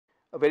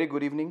A very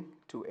good evening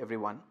to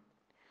everyone.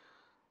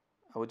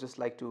 I would just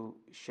like to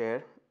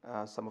share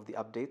some of the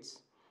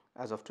updates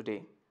as of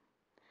today.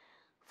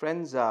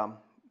 Friends,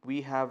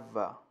 we have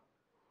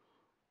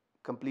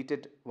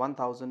completed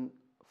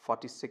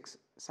 1046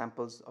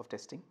 samples of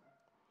testing,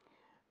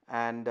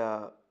 and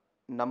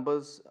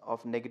numbers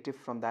of negative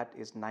from that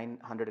is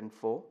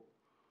 904.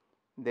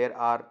 There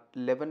are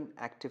 11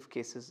 active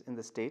cases in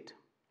the state,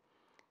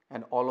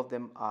 and all of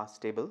them are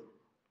stable.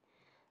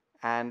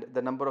 And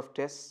the number of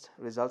test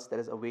results that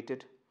is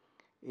awaited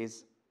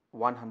is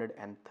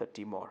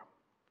 130 more.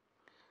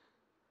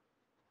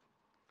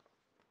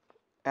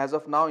 As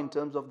of now, in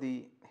terms of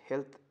the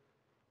health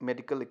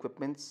medical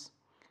equipments,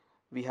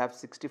 we have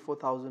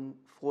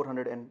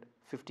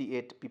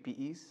 64,458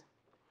 PPEs,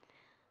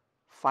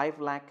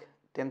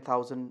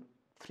 5,10,000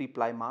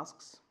 3-ply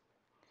masks,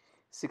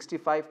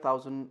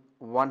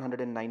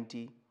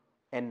 65,190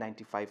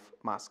 N95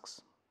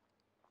 masks.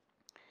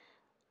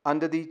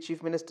 Under the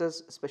Chief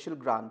Minister's special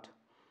grant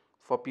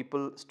for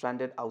people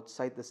stranded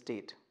outside the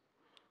state,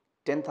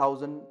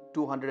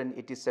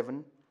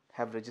 10,287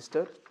 have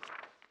registered,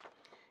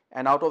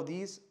 and out of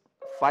these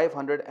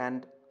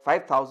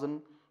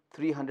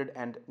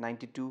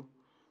 5,392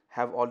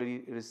 have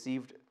already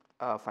received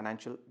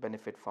financial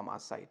benefit from our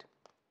side.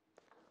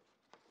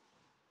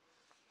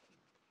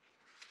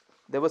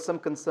 There were some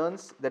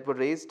concerns that were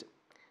raised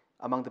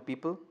among the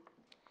people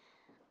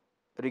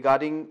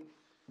regarding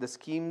the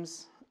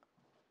schemes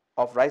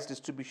of rice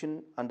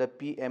distribution under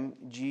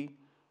PMGKAY,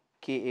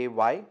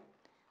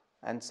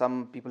 and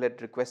some people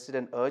had requested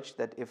and urged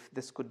that if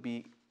this could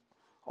be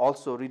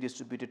also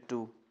redistributed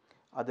to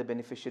other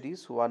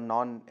beneficiaries who are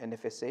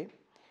non-NFSA.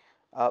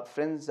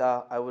 Friends,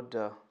 I would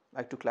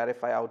like to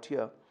clarify out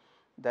here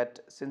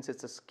that since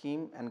it's a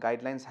scheme and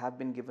guidelines have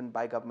been given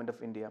by Government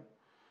of India,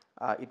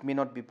 it may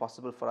not be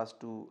possible for us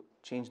to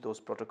change those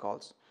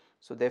protocols.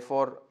 So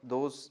therefore,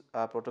 those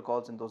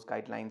protocols and those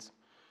guidelines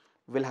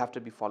will have to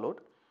be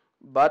followed.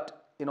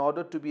 But in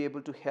order to be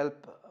able to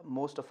help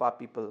most of our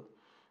people,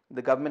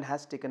 the government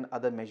has taken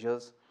other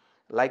measures,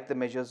 like the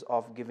measures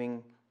of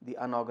giving the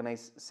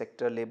unorganized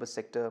sector, labor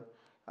sector,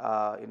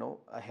 a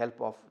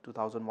help of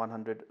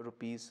 2,100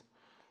 rupees,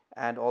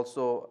 and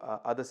also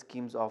other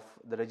schemes of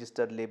the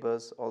registered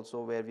laborers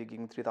also, where we are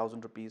giving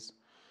 3,000 rupees.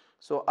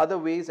 So other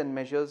ways and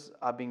measures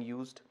are being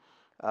used,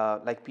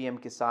 like PM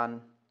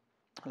Kisan,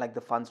 like the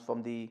funds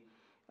from the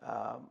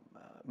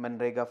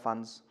Manrega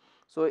funds.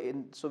 So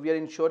we are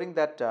ensuring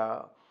that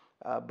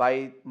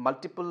by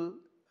multiple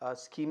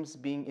schemes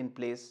being in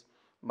place,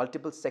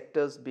 multiple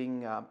sectors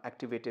being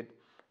activated,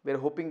 we are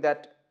hoping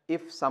that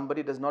if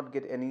somebody does not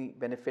get any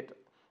benefit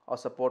or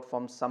support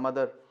from some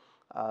other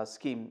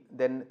scheme,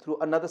 then through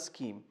another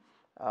scheme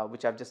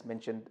which I have just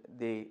mentioned,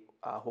 they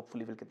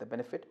hopefully will get the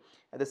benefit.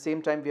 At the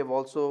same time, we have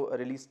also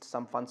released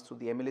some funds through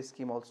the MLA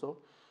scheme also,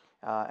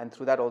 and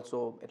through that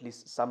also at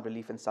least some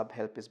relief and some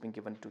help is being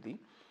given to the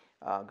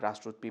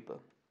grassroots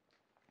people.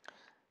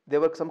 There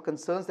were some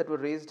concerns that were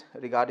raised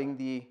regarding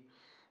the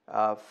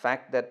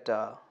fact that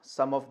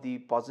some of the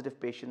positive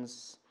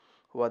patients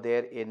who are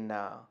there in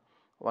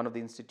one of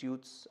the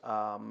institutes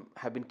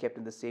have been kept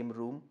in the same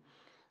room.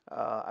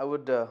 I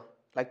would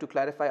like to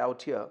clarify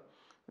out here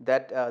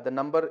that the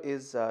number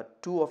is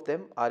 2 of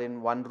them are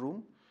in one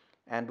room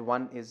and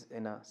 1 is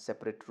in a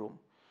separate room.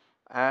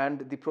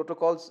 And the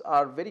protocols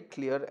are very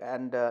clear,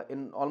 and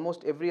in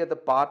almost every other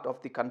part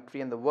of the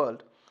country and the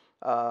world,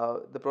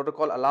 the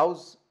protocol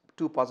allows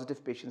 2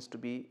 positive patients to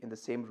be in the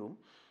same room,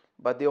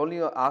 but they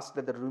only ask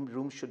that the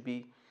room should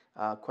be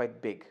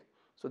quite big.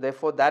 So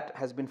therefore, that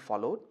has been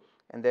followed,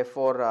 and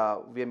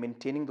therefore we are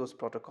maintaining those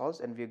protocols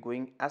and we are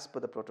going as per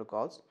the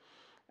protocols,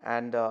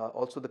 and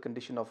also the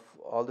condition of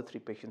all the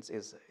 3 patients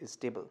is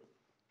stable.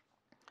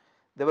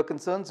 There were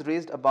concerns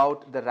raised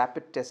about the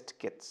rapid test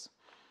kits.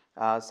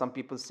 Some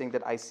people saying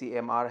that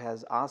ICMR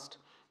has asked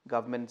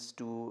governments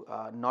to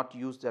not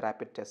use the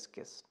rapid test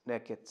kits.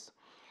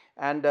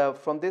 And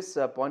from this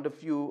point of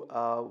view,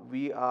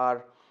 we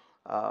are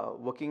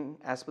working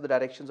as per the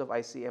directions of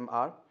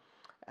ICMR,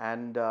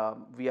 and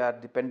we are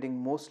depending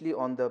mostly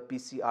on the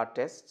PCR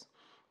tests.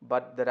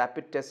 But the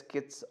rapid test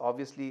kits,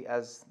 obviously,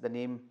 as the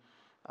name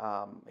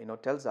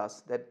tells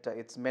us, that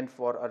it's meant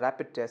for a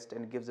rapid test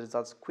and gives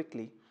results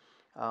quickly.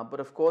 But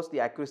of course, the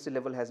accuracy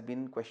level has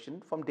been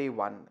questioned from day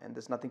one, and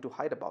there's nothing to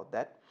hide about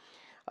that.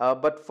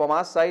 But from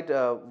our side,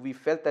 we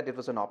felt that it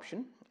was an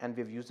option, and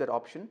we've used that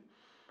option.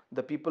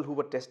 The people who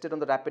were tested on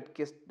the rapid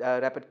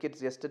kits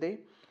yesterday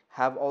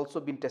have also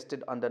been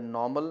tested under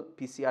normal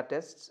PCR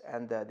tests,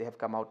 and they have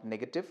come out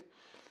negative.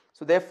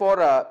 So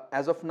therefore,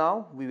 as of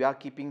now, we are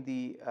keeping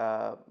the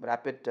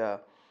rapid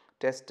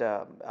test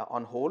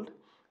on hold,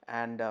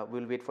 and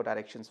we'll wait for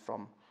directions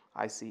from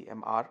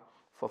ICMR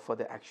for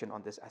further action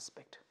on this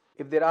aspect.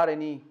 If there are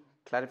any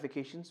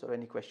clarifications or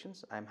any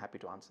questions, I am happy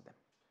to answer them.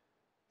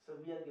 So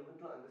we are given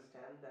to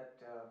understand that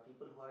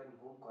people who are in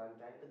home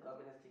quarantine, the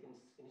government has taken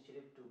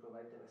initiative to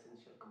provide them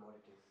essential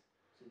commodities.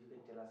 So if you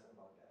can tell us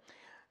about that.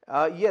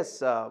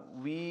 Yes,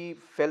 we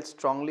felt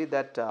strongly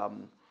that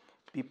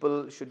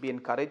people should be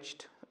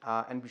encouraged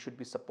and we should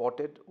be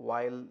supported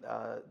while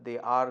they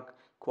are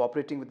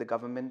cooperating with the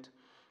government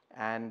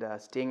and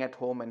staying at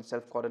home and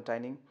self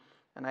quarantining.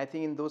 And I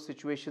think in those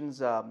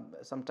situations,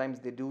 sometimes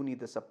they do need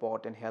the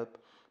support and help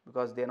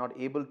because they are not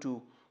able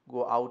to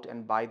go out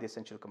and buy the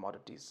essential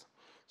commodities.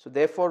 So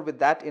therefore, with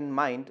that in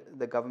mind,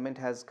 the government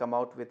has come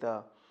out with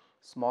a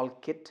small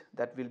kit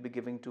that we'll be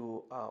giving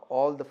to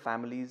all the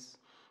families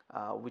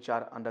which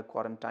are under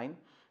quarantine.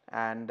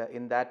 And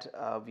in that,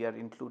 we are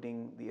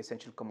including the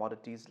essential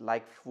commodities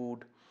like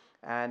food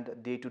and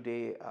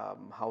day-to-day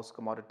house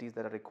commodities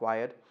that are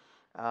required.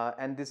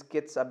 And these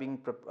kits are being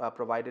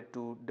provided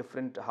to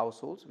different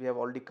households. We have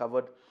already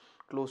covered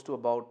close to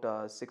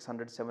about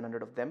 600,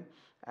 700 of them.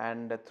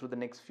 And through the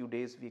next few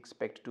days, we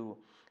expect to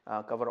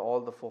cover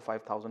all the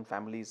 4,000-5,000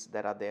 families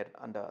that are there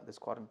under this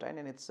quarantine.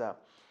 And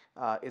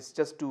it's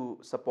just to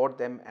support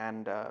them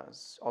and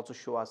also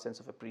show our sense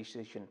of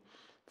appreciation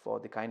for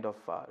the kind of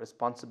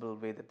responsible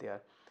way that they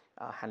are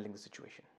handling the situation.